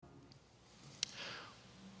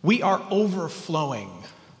We are overflowing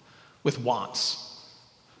with wants.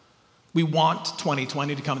 We want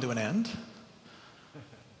 2020 to come to an end.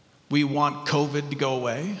 We want COVID to go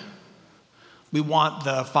away. We want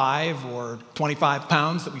the 5 or 25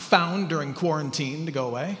 pounds that we found during quarantine to go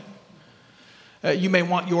away. You may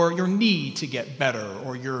want your knee to get better,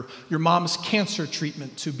 or your mom's cancer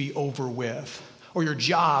treatment to be over with, or your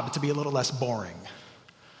job to be a little less boring.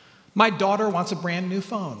 My daughter wants a brand new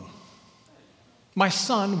phone. My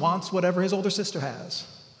son wants whatever his older sister has.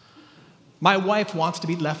 My wife wants to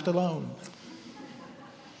be left alone.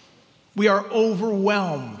 We are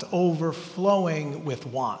overwhelmed, overflowing with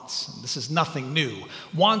wants. This is nothing new.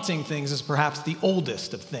 Wanting things is perhaps the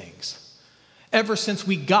oldest of things. Ever since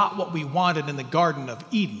we got what we wanted in the Garden of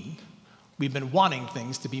Eden, we've been wanting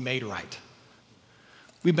things to be made right.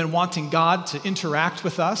 We've been wanting God to interact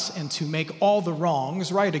with us and to make all the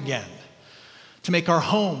wrongs right again, to make our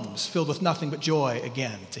homes filled with nothing but joy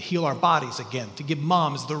again, to heal our bodies again, to give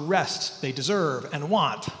moms the rest they deserve and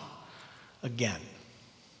want again.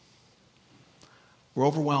 We're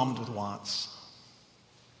overwhelmed with wants.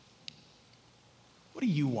 What do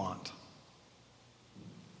you want?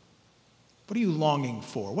 What are you longing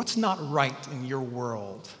for? What's not right in your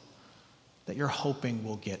world that you're hoping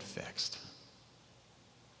will get fixed?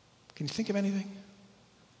 Can you think of anything?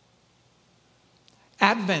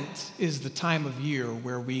 Advent is the time of year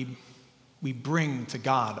where we bring to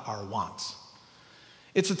God our wants.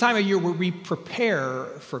 It's the time of year where we prepare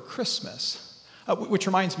for Christmas, which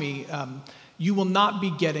reminds me, you will not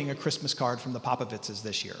be getting a Christmas card from the Popovitzes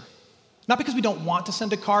this year. Not because we don't want to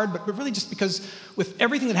send a card, but really just because with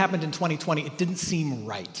everything that happened in 2020, it didn't seem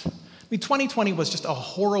right. I mean, 2020 was just a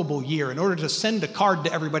horrible year. In order to send a card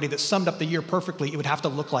to everybody that summed up the year perfectly, it would have to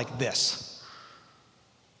look like this.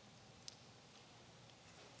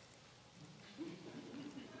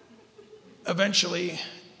 Eventually,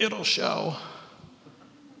 it'll show.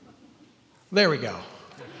 There we go.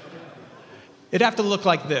 It'd have to look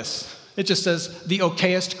like this. It just says, the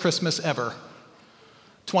okayest Christmas ever.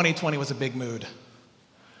 2020 was a big mood.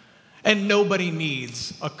 And nobody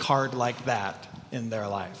needs a card like that in their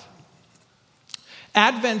life.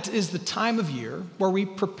 Advent is the time of year where we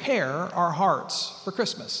prepare our hearts for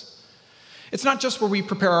Christmas. It's not just where we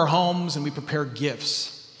prepare our homes and we prepare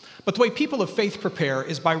gifts, but the way people of faith prepare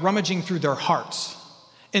is by rummaging through their hearts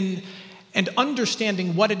and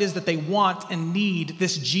understanding what it is that they want and need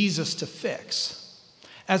this Jesus to fix.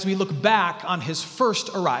 As we look back on his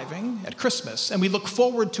first arriving at Christmas and we look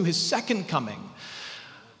forward to his second coming,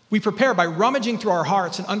 we prepare by rummaging through our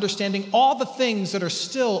hearts and understanding all the things that are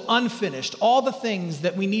still unfinished, all the things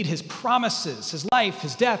that we need his promises, his life,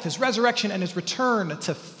 his death, his resurrection, and his return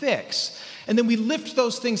to fix. And then we lift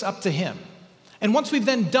those things up to him. And once we've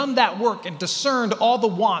then done that work and discerned all the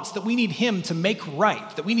wants that we need him to make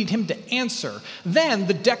right, that we need him to answer, then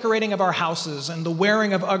the decorating of our houses and the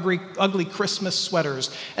wearing of ugly Christmas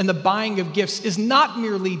sweaters and the buying of gifts is not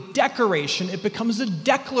merely decoration, it becomes a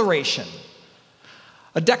declaration.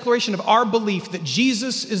 A declaration of our belief that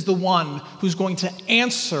Jesus is the one who's going to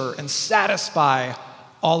answer and satisfy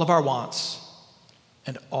all of our wants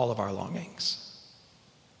and all of our longings.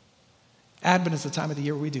 Advent is the time of the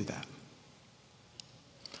year where we do that.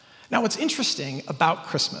 Now, what's interesting about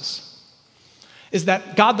Christmas is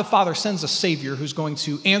that God the Father sends a Savior who's going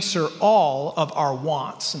to answer all of our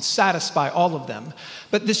wants and satisfy all of them.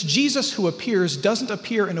 But this Jesus who appears doesn't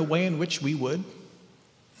appear in a way in which we would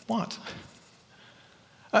want.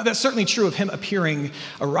 That's certainly true of him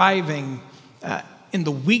arriving in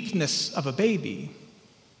the weakness of a baby.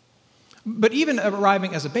 But even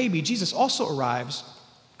arriving as a baby, Jesus also arrives,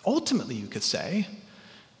 ultimately you could say,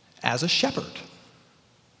 as a shepherd.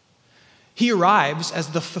 He arrives as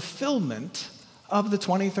the fulfillment of the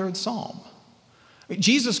 23rd Psalm.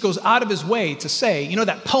 Jesus goes out of his way to say,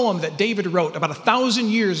 that poem that David wrote about 1,000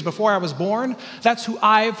 years before I was born, that's who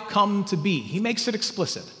I've come to be. He makes it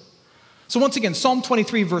explicit. So once again, Psalm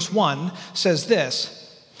 23 verse 1 says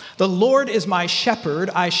this, "The Lord is my shepherd,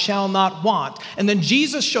 I shall not want." And then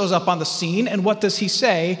Jesus shows up on the scene, and what does he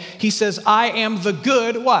say? He says, "I am the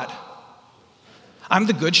good," what? "I'm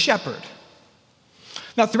the good shepherd."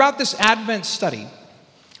 Now, throughout this Advent study,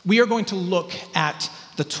 we are going to look at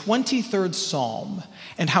the 23rd Psalm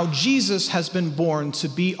and how Jesus has been born to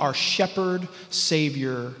be our shepherd,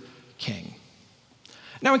 savior, king.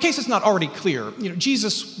 Now, in case it's not already clear,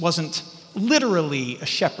 Jesus wasn't literally a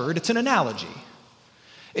shepherd. It's an analogy.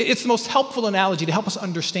 It's the most helpful analogy to help us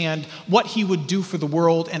understand what he would do for the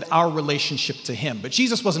world and our relationship to him. But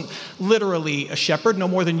Jesus wasn't literally a shepherd, no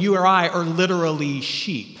more than you or I are literally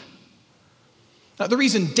sheep. Now, the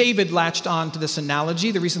reason David latched on to this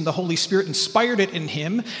analogy, the reason the Holy Spirit inspired it in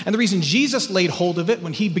him, and the reason Jesus laid hold of it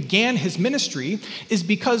when he began his ministry is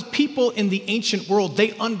because people in the ancient world,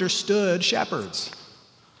 they understood shepherds.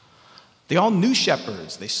 They all knew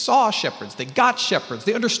shepherds. They saw shepherds. They got shepherds.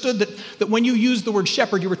 They understood that when you used the word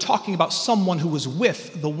shepherd, you were talking about someone who was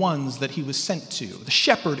with the ones that he was sent to. The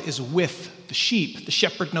shepherd is with the sheep. The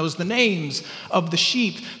shepherd knows the names of the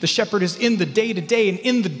sheep. The shepherd is in the day-to-day and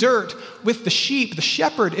in the dirt with the sheep. The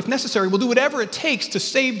shepherd, if necessary, will do whatever it takes to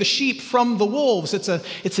save the sheep from the wolves. It's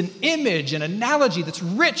an image, an analogy that's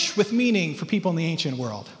rich with meaning for people in the ancient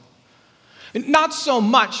world. And not so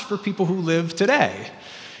much for people who live today.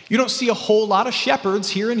 You don't see a whole lot of shepherds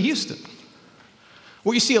here in Houston.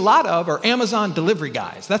 What you see a lot of are Amazon delivery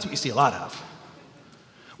guys. That's what you see a lot of.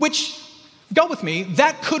 Which, go with me,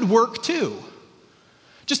 that could work too.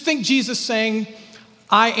 Just think Jesus saying,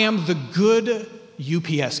 I am the good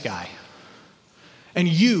UPS guy. And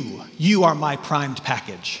you are my primed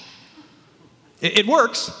package. It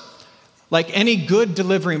works. Like any good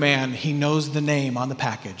delivery man, he knows the name on the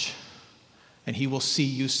package. And he will see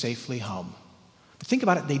you safely home. Think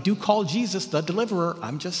about it, they do call Jesus the deliverer,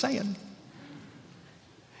 I'm just saying.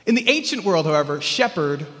 In the ancient world, however,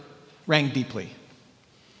 shepherd rang deeply.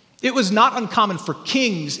 It was not uncommon for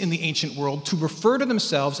kings in the ancient world to refer to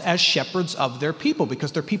themselves as shepherds of their people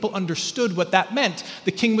because their people understood what that meant.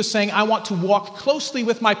 The king was saying, I want to walk closely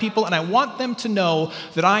with my people and I want them to know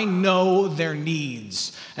that I know their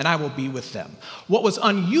needs and I will be with them. What was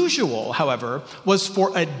unusual, however, was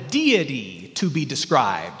for a deity to be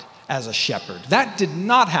described as a shepherd. That did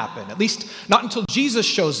not happen, at least not until Jesus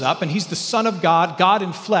shows up and he's the Son of God, God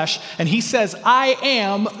in flesh, and he says, I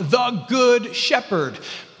am the good shepherd.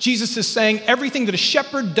 Jesus is saying, everything that a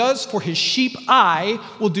shepherd does for his sheep, I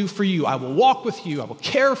will do for you. I will walk with you. I will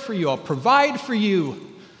care for you. I'll provide for you.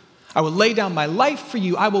 I will lay down my life for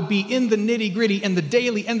you. I will be in the nitty-gritty and the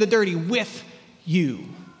daily and the dirty with you.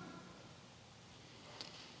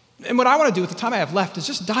 And what I want to do with the time I have left is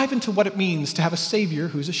just dive into what it means to have a Savior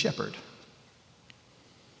who's a shepherd.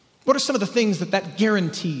 What are some of the things that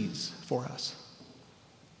guarantees for us?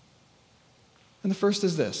 And the first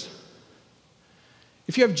is this.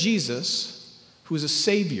 If you have Jesus, who is a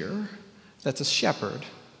Savior, that's a shepherd,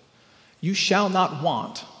 you shall not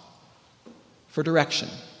want for direction,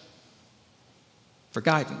 for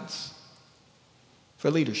guidance,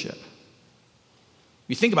 for leadership.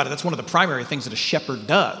 You think about it, that's one of the primary things that a shepherd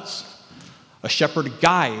does. A shepherd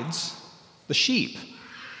guides the sheep.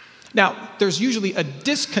 Now, there's usually a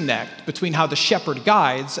disconnect between how the shepherd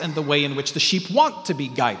guides and the way in which the sheep want to be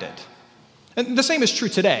guided. And the same is true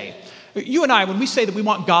today. You and I, when we say that we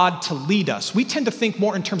want God to lead us, we tend to think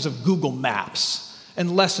more in terms of Google Maps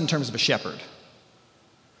and less in terms of a shepherd.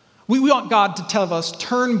 We want God to tell us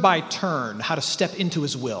turn by turn how to step into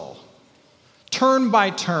his will. Turn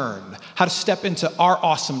by turn, how to step into our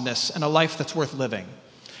awesomeness and a life that's worth living.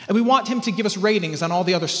 And we want him to give us ratings on all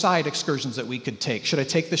the other side excursions that we could take. Should I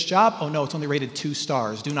take this job? Oh no, it's only rated 2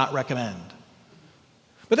 stars. Do not recommend.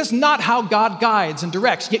 But that's not how God guides and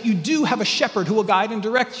directs. Yet you do have a shepherd who will guide and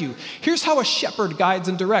direct you. Here's how a shepherd guides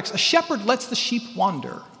and directs. A shepherd lets the sheep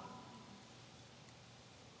wander.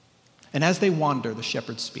 And as they wander, the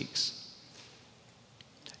shepherd speaks.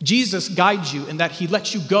 Jesus guides you in that he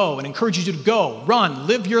lets you go and encourages you to go, run,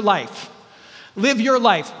 live your life. Live your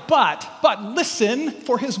life, but listen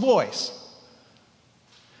for his voice.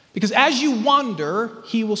 Because as you wander,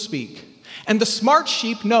 he will speak. And the smart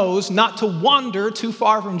sheep knows not to wander too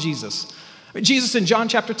far from Jesus. Jesus in John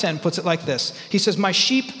chapter 10 puts it like this. He says, my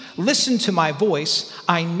sheep listen to my voice.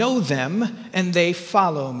 I know them and they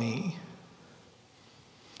follow me.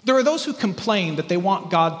 There are those who complain that they want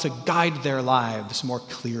God to guide their lives more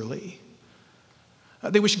clearly.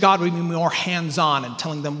 They wish God would be more hands-on in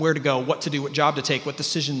telling them where to go, what to do, what job to take, what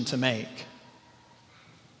decision to make.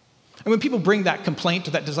 And when people bring that complaint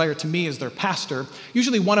or that desire to me as their pastor,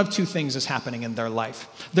 usually one of 2 things is happening in their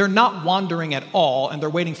life. They're not wandering at all, and they're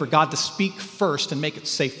waiting for God to speak first and make it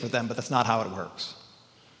safe for them, but that's not how it works.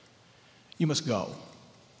 You must go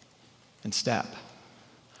and step.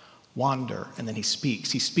 Wander, and then he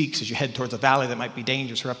speaks. He speaks as you head towards a valley that might be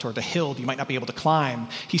dangerous or up towards a hill that you might not be able to climb.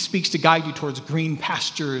 He speaks to guide you towards green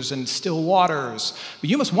pastures and still waters. But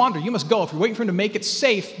you must wander, you must go. If you're waiting for him to make it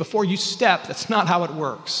safe before you step, that's not how it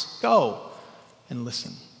works. Go and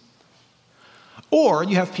listen. Or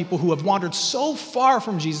you have people who have wandered so far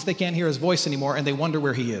from Jesus they can't hear his voice anymore and they wonder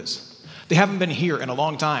where he is. They haven't been here in a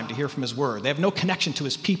long time to hear from his word. They have no connection to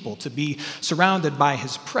his people, to be surrounded by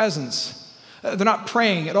his presence. They're not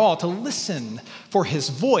praying at all to listen for his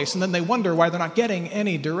voice, and then they wonder why they're not getting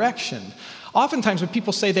any direction. Oftentimes when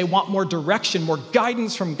people say they want more direction, more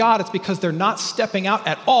guidance from God, it's because they're not stepping out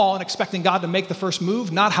at all and expecting God to make the first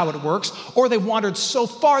move, not how it works, or they wandered so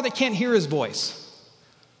far they can't hear his voice.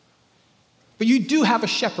 But you do have a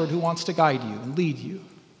shepherd who wants to guide you and lead you.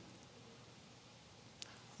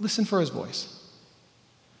 Listen for his voice.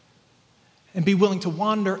 And be willing to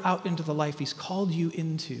wander out into the life he's called you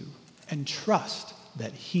into and trust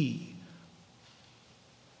that he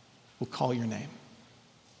will call your name.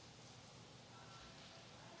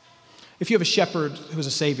 If you have a shepherd who is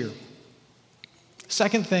a savior,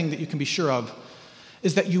 second thing that you can be sure of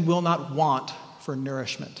is that you will not want for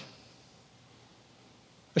nourishment.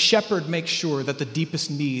 A shepherd makes sure that the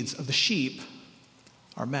deepest needs of the sheep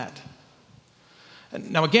are met.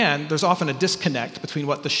 Now again, there's often a disconnect between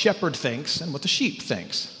what the shepherd thinks and what the sheep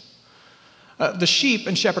thinks. The sheep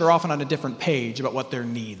and shepherd are often on a different page about what their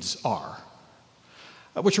needs are.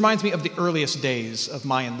 Which reminds me of the earliest days of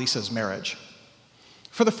my and Lisa's marriage.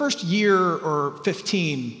 For the first year or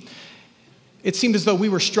 15, it seemed as though we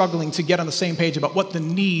were struggling to get on the same page about what the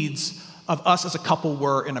needs of us as a couple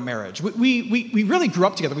were in a marriage. We really grew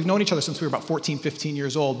up together. We've known each other since we were about 14, 15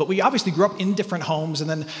 years old, but we obviously grew up in different homes, and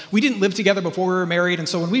then we didn't live together before we were married, and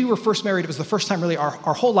so when we were first married, it was the first time really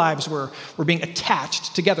our whole lives were being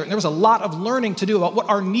attached together, and there was a lot of learning to do about what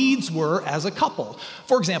our needs were as a couple.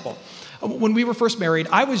 For example, when we were first married,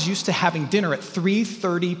 I was used to having dinner at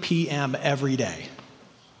 3:30 p.m. every day.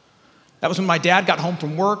 That was when my dad got home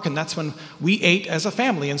from work, and that's when we ate as a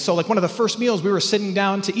family. And so like one of the first meals, we were sitting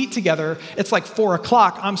down to eat together. It's like 4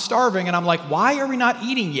 o'clock, I'm starving, and I'm like, why are we not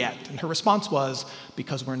eating yet? And her response was,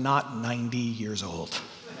 because we're not 90 years old.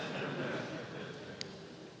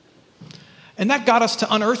 And that got us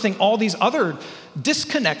to unearthing all these other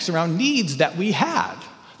disconnects around needs that we had.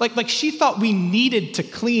 Like she thought we needed to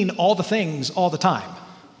clean all the things all the time.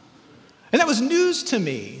 And that was news to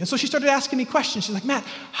me. And so she started asking me questions. She's like, Matt,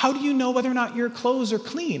 how do you know whether or not your clothes are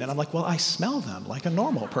clean? And I'm like, well, I smell them like a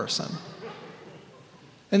normal person.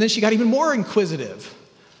 And then she got even more inquisitive.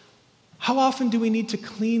 How often do we need to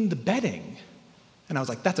clean the bedding? And I was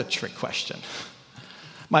like, that's a trick question.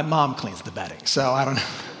 My mom cleans the bedding, so I don't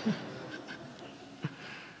know.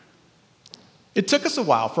 It took us a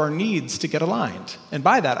while for our needs to get aligned. And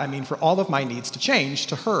by that, I mean for all of my needs to change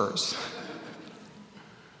to hers.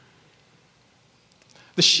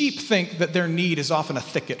 The sheep think that their need is often a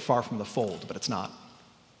thicket far from the fold, but it's not.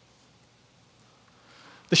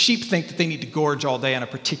 The sheep think that they need to gorge all day on a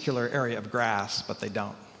particular area of grass, but they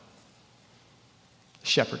don't. The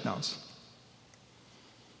shepherd knows.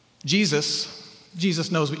 Jesus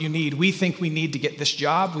knows what you need. We think we need to get this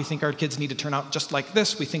job. We think our kids need to turn out just like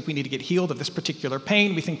this. We think we need to get healed of this particular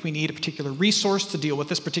pain. We think we need a particular resource to deal with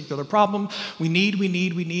this particular problem. We need,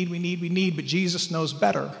 but Jesus knows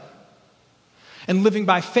better. And living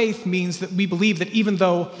by faith means that we believe that even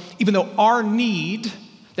though our need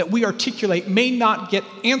that we articulate may not get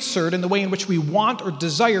answered in the way in which we want or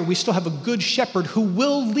desire, we still have a good shepherd who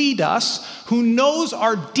will lead us, who knows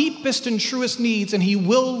our deepest and truest needs, and he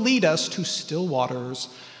will lead us to still waters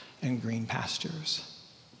and green pastures.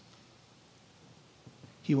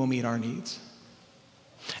 He will meet our needs.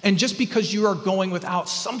 And just because you are going without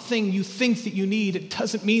something you think that you need, it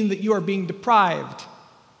doesn't mean that you are being deprived.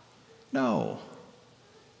 No.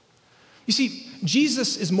 You see,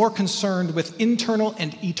 Jesus is more concerned with internal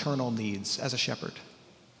and eternal needs as a shepherd.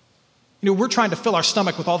 We're trying to fill our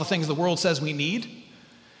stomach with all the things the world says we need.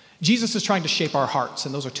 Jesus is trying to shape our hearts,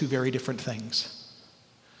 and those are two very different things.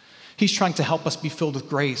 He's trying to help us be filled with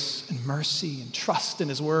grace and mercy and trust in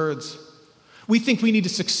his words. We think we need to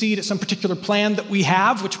succeed at some particular plan that we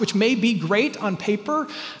have, which may be great on paper,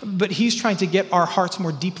 but he's trying to get our hearts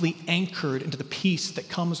more deeply anchored into the peace that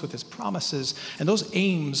comes with his promises. And those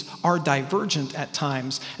aims are divergent at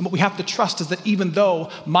times. And what we have to trust is that even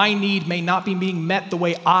though my need may not be being met the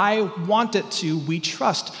way I want it to, we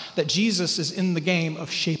trust that Jesus is in the game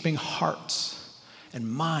of shaping hearts and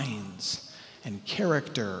minds and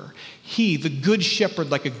character. He, the good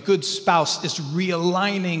shepherd, like a good spouse, is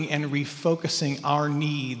realigning and refocusing our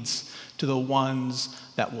needs to the ones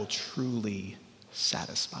that will truly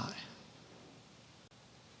satisfy.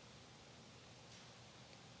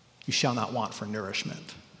 You shall not want for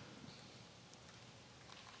nourishment.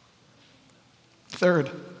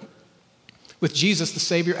 Third, with Jesus, the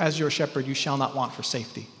Savior, as your shepherd, you shall not want for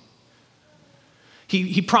safety.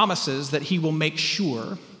 He promises that he will make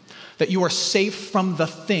sure that you are safe from the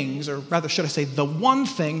things, or rather should I say, the one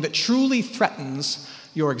thing that truly threatens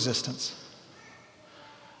your existence.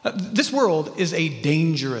 This world is a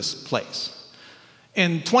dangerous place.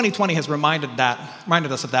 And 2020 has reminded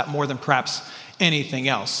us of that more than perhaps anything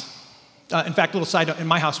else. In fact, a little side note, in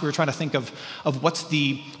my house, we were trying to think of what's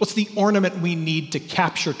the ornament we need to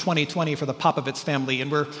capture 2020 for the Popovits family,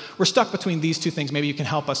 and we're stuck between these two things. Maybe you can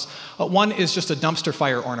help us. One is just a dumpster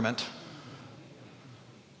fire ornament,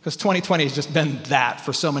 because 2020 has just been that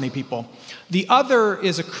for so many people. The other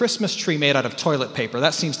is a Christmas tree made out of toilet paper.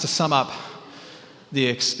 That seems to sum up the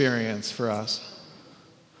experience for us.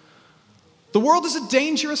 The world is a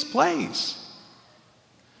dangerous place.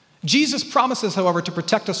 Jesus promises, however, to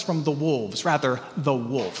protect us from the wolves, rather, the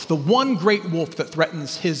wolf, the one great wolf that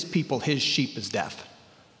threatens his people, his sheep, is death.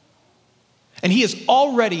 And he has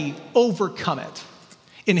already overcome it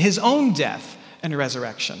in his own death and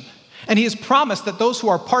resurrection. And he has promised that those who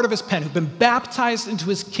are part of his pen, who've been baptized into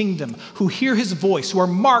his kingdom, who hear his voice, who are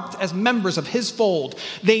marked as members of his fold,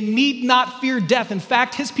 they need not fear death. In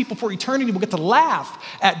fact, his people for eternity will get to laugh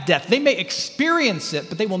at death. They may experience it,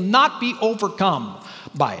 but they will not be overcome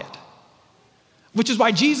by it. Which is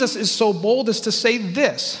why Jesus is so bold as to say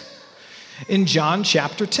this. In John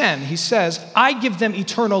chapter 10, he says, I give them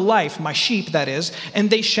eternal life, my sheep, that is, and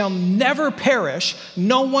they shall never perish.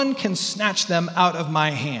 No one can snatch them out of my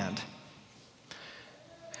hand.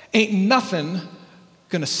 Ain't nothing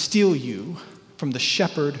gonna steal you from the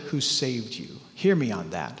shepherd who saved you. Hear me on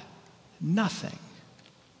that. Nothing.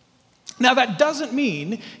 Now, that doesn't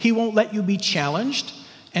mean he won't let you be challenged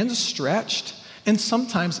and stretched and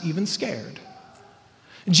sometimes even scared.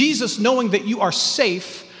 Jesus, knowing that you are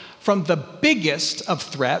safe from the biggest of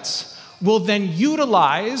threats, will then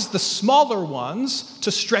utilize the smaller ones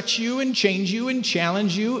to stretch you and change you and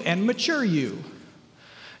challenge you and mature you.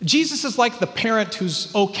 Jesus is like the parent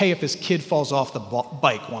who's okay if his kid falls off the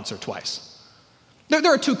bike once or twice. There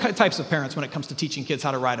are two types of parents when it comes to teaching kids how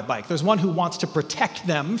to ride a bike. There's one who wants to protect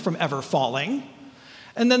them from ever falling,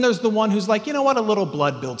 and then there's the one who's like, you know what, a little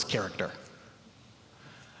blood builds character.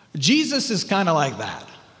 Jesus is kind of like that.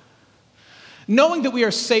 Knowing that we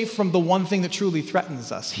are safe from the one thing that truly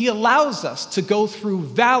threatens us, he allows us to go through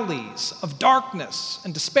valleys of darkness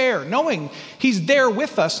and despair, knowing he's there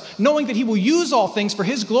with us, knowing that he will use all things for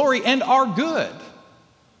his glory and our good.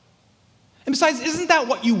 And besides, isn't that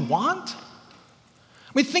what you want?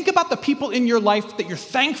 I mean, think about the people in your life that you're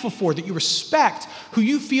thankful for, that you respect, who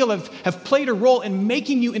you feel have played a role in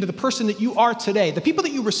making you into the person that you are today. The people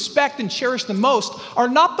that you respect and cherish the most are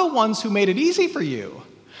not the ones who made it easy for you.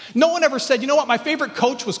 No one ever said, you know what, my favorite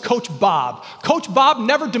coach was Coach Bob. Coach Bob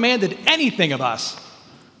never demanded anything of us.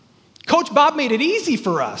 Coach Bob made it easy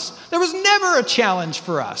for us. There was never a challenge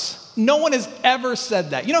for us. No one has ever said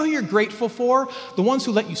that. You know who you're grateful for? The ones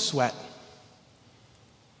who let you sweat.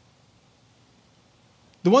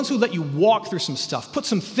 The ones who let you walk through some stuff, put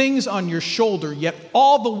some things on your shoulder, yet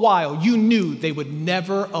all the while you knew they would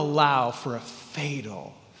never allow for a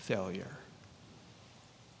fatal failure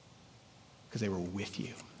because they were with you.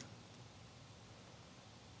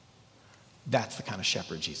 That's the kind of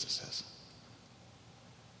shepherd Jesus is.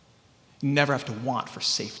 You never have to want for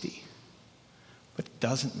safety, but it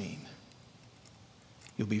doesn't mean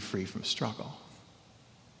you'll be free from struggle.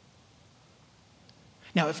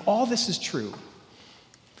 Now, if all this is true,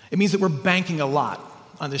 it means that we're banking a lot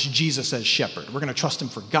on this Jesus as shepherd. We're going to trust him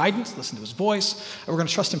for guidance, listen to his voice. We're going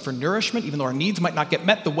to trust him for nourishment, even though our needs might not get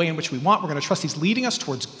met the way in which we want. We're going to trust he's leading us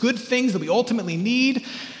towards good things that we ultimately need.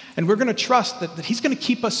 And we're going to trust that he's going to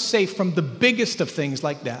keep us safe from the biggest of things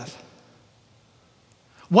like death.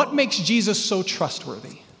 What makes Jesus so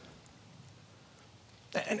trustworthy?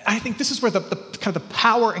 And I think this is where the kind of the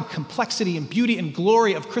power and complexity and beauty and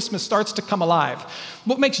glory of Christmas starts to come alive.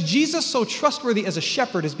 What makes Jesus so trustworthy as a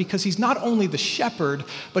shepherd is because he's not only the shepherd,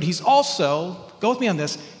 but he's also, go with me on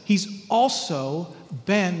this, he's also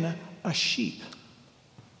been a sheep.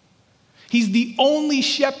 He's the only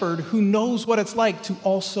shepherd who knows what it's like to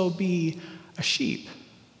also be a sheep.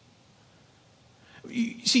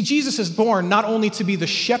 You see, Jesus is born not only to be the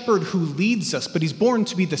shepherd who leads us, but he's born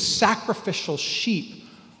to be the sacrificial sheep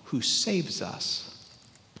who saves us.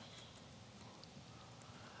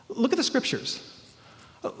 Look at the scriptures.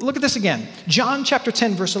 Look at this again. John chapter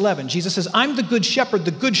 10, verse 11. Jesus says, I'm the good shepherd.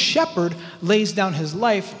 The good shepherd lays down his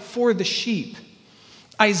life for the sheep.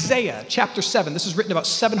 Isaiah chapter 7. This is written about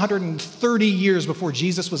 730 years before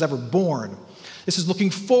Jesus was ever born. This is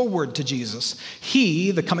looking forward to Jesus.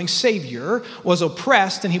 He, the coming Savior, was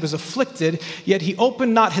oppressed and he was afflicted, yet he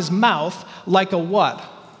opened not his mouth like a what?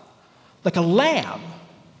 Like a lamb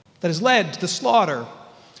that is led to the slaughter.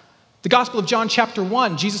 The Gospel of John chapter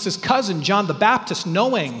 1, Jesus' cousin, John the Baptist,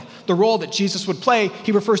 knowing the role that Jesus would play,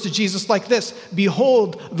 he refers to Jesus like this: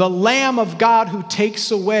 Behold, the Lamb of God who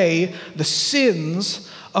takes away the sins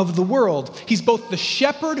of the world. He's both the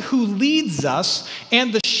shepherd who leads us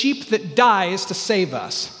and the sheep that dies to save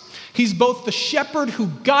us. He's both the shepherd who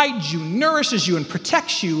guides you, nourishes you, and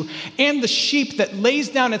protects you, and the sheep that lays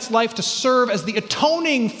down its life to serve as the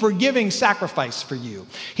atoning, forgiving sacrifice for you.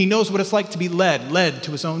 He knows what it's like to be led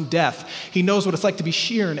to his own death. He knows what it's like to be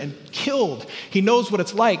sheared and killed. He knows what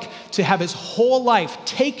it's like to have his whole life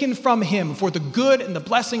taken from him for the good and the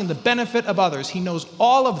blessing and the benefit of others. He knows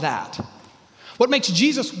all of that. What makes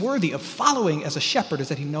Jesus worthy of following as a shepherd is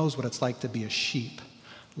that he knows what it's like to be a sheep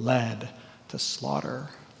led to slaughter.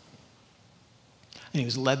 And he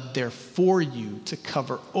was led there for you to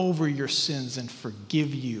cover over your sins and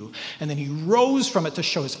forgive you. And then he rose from it to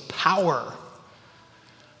show his power.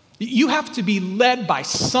 You have to be led by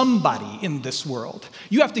somebody in this world.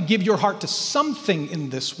 You have to give your heart to something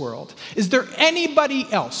in this world. Is there anybody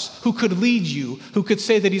else who could lead you, who could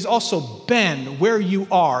say that he's also been where you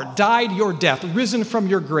are, died your death, risen from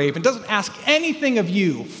your grave, and doesn't ask anything of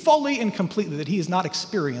you fully and completely that he has not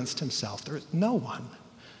experienced himself? There is no one.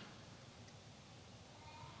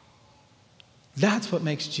 That's what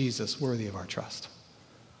makes Jesus worthy of our trust.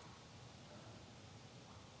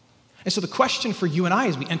 And so the question for you and I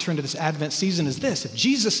as we enter into this Advent season is this: if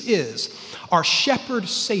Jesus is our shepherd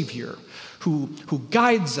savior who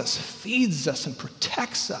guides us, feeds us, and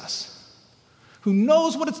protects us, who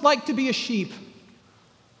knows what it's like to be a sheep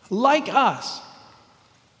like us,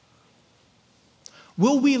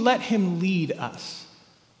 will we let him lead us?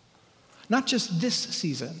 Not just this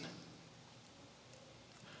season,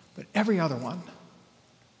 but every other one.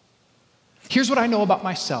 Here's what I know about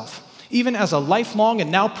myself. Even as a lifelong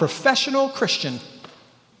and now professional Christian,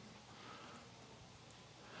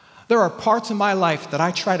 there are parts in my life that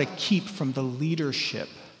I try to keep from the leadership,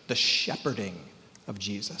 the shepherding of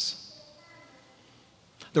Jesus.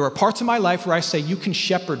 There are parts of my life where I say, you can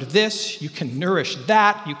shepherd this, you can nourish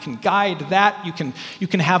that, you can guide that, you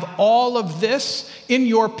can have all of this in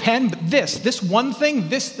your pen, but this one thing,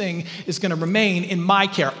 this thing is going to remain in my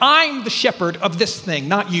care. I'm the shepherd of this thing,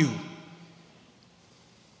 not you.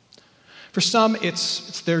 For some,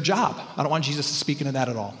 it's their job. I don't want Jesus to speak into that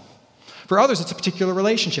at all. For others, it's a particular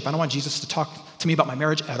relationship. I don't want Jesus to talk to me about my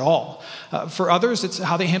marriage at all. For others, it's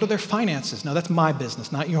how they handle their finances. No, that's my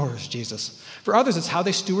business, not yours, Jesus. For others, it's how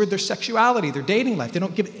they steward their sexuality, their dating life. They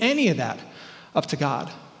don't give any of that up to God.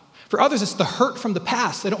 For others, it's the hurt from the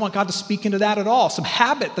past. They don't want God to speak into that at all. Some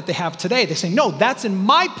habit that they have today. They say, no, that's in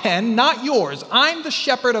my pen, not yours. I'm the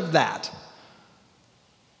shepherd of that.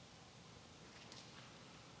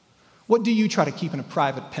 What do you try to keep in a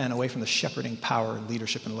private pen away from the shepherding power and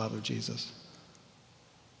leadership and love of Jesus?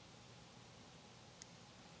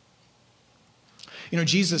 You know,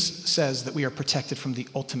 Jesus says that we are protected from the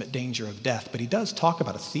ultimate danger of death, but he does talk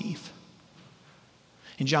about a thief.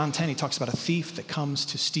 In John 10, he talks about a thief that comes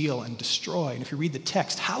to steal and destroy. And if you read the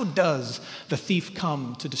text, how does the thief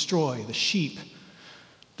come to destroy the sheep?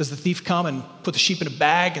 Does the thief come and put the sheep in a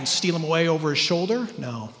bag and steal them away over his shoulder?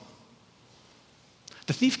 No.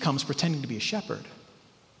 The thief comes pretending to be a shepherd,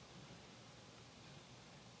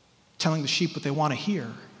 telling the sheep what they want to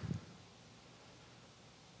hear.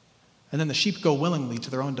 And then the sheep go willingly to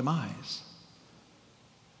their own demise.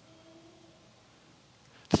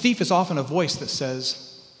 The thief is often a voice that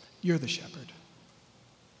says, you're the shepherd.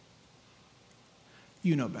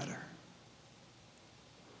 You know better.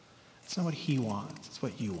 It's not what he wants, it's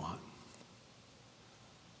what you want.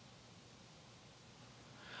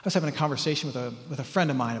 I was having a conversation with a friend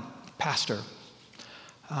of mine, a pastor,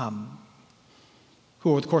 who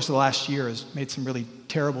over the course of the last year has made some really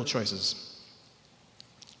terrible choices,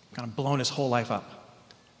 kind of blown his whole life up,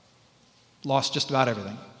 lost just about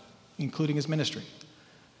everything, including his ministry.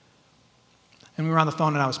 And we were on the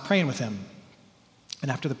phone and I was praying with him. And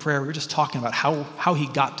after the prayer, we were just talking about how he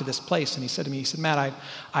got to this place. And he said to me, he said, Matt,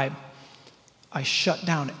 I shut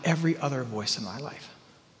down every other voice in my life.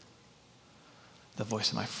 The voice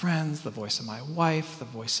of my friends, the voice of my wife, the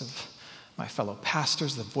voice of my fellow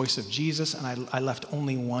pastors, the voice of Jesus, and I left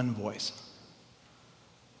only one voice,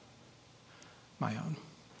 my own.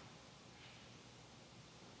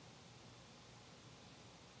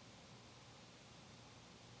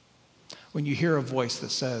 When you hear a voice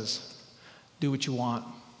that says, do what you want,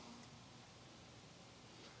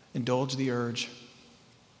 indulge the urge,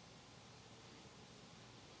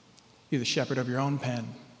 you're the shepherd of your own pen,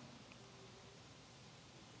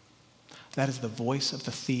 that is the voice of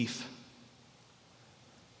the thief.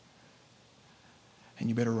 And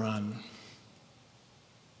you better run.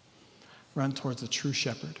 Run towards the true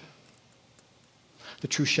shepherd. The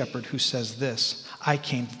true shepherd who says this, I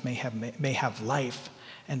came that may have life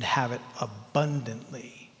and have it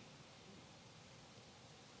abundantly.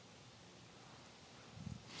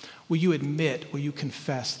 Will you admit, will you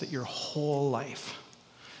confess that your whole life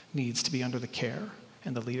needs to be under the care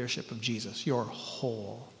and the leadership of Jesus your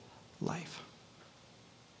whole life.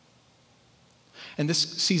 And this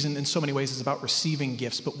season, in so many ways, is about receiving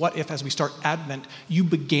gifts. But what if, as we start Advent, you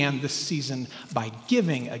began this season by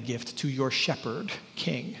giving a gift to your shepherd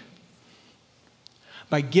king?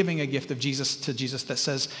 By giving a gift of Jesus to Jesus that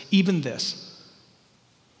says, even this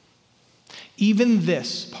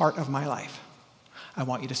part of my life, I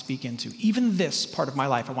want you to speak into. Even this part of my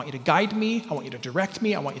life, I want you to guide me. I want you to direct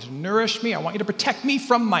me. I want you to nourish me. I want you to protect me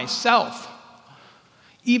from myself.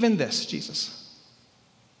 Even this, Jesus.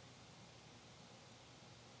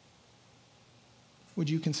 Would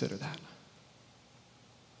you consider that?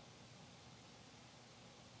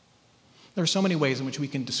 There are so many ways in which we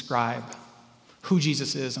can describe who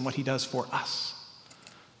Jesus is and what he does for us.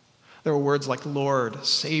 There are words like Lord,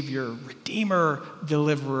 Savior, Redeemer,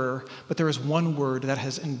 Deliverer, but there is one word that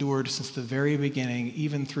has endured since the very beginning,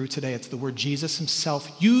 even through today. It's the word Jesus himself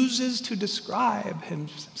uses to describe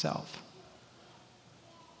himself.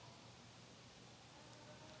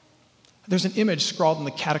 There's an image scrawled in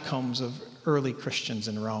the catacombs of early Christians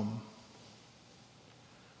in Rome.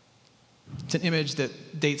 It's an image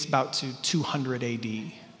that dates about to 200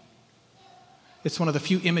 AD. It's one of the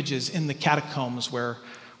few images in the catacombs where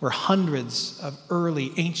hundreds of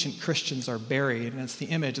early ancient Christians are buried. And it's the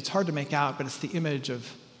image, it's hard to make out, but it's the image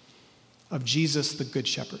of Jesus, the Good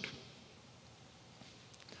Shepherd.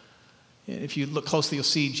 If you look closely, you'll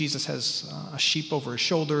see Jesus has a sheep over his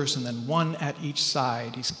shoulders and then one at each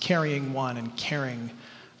side. He's carrying one and caring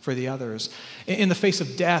for the others. In the face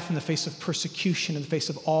of death, in the face of persecution, in the face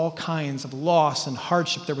of all kinds of loss and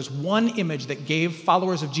hardship, there was one image that gave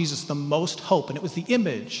followers of Jesus the most hope, and it was the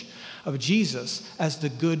image of Jesus as the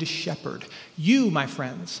Good Shepherd. You, my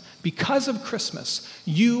friends, because of Christmas,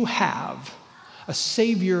 you have a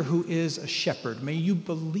Savior who is a shepherd. May you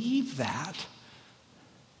believe that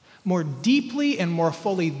more deeply and more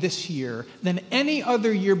fully this year than any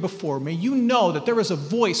other year before. May you know that there is a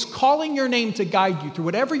voice calling your name to guide you through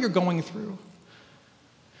whatever you're going through.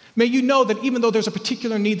 May you know that even though there's a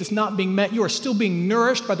particular need that's not being met, you are still being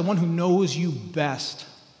nourished by the one who knows you best.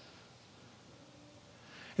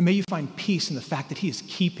 And may you find peace in the fact that he is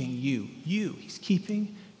keeping he's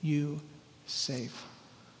keeping you safe.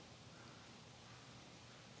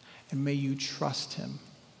 And may you trust him.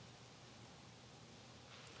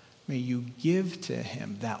 May you give to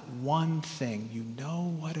him that one thing. You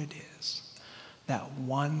know what it is. That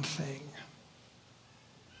one thing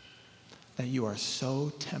that you are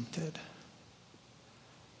so tempted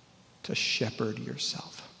to shepherd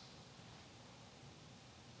yourself.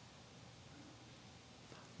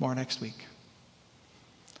 More next week.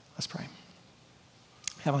 Let's pray.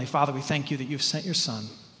 Heavenly Father, we thank you that you've sent your Son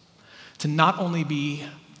to not only be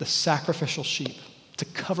the sacrificial sheep, to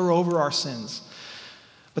cover over our sins,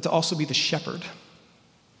 but to also be the shepherd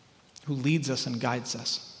who leads us and guides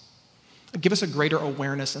us. Give us a greater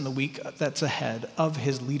awareness in the week that's ahead of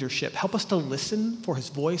his leadership. Help us to listen for his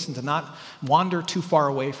voice and to not wander too far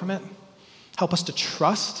away from it. Help us to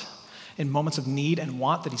trust in moments of need and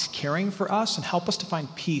want that he's caring for us, and help us to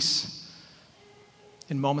find peace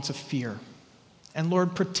in moments of fear. And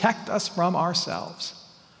Lord, protect us from ourselves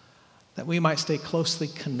that we might stay closely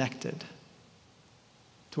connected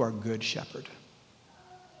to our Good Shepherd.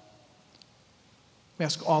 We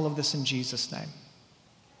ask all of this in Jesus' name.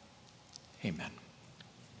 Amen.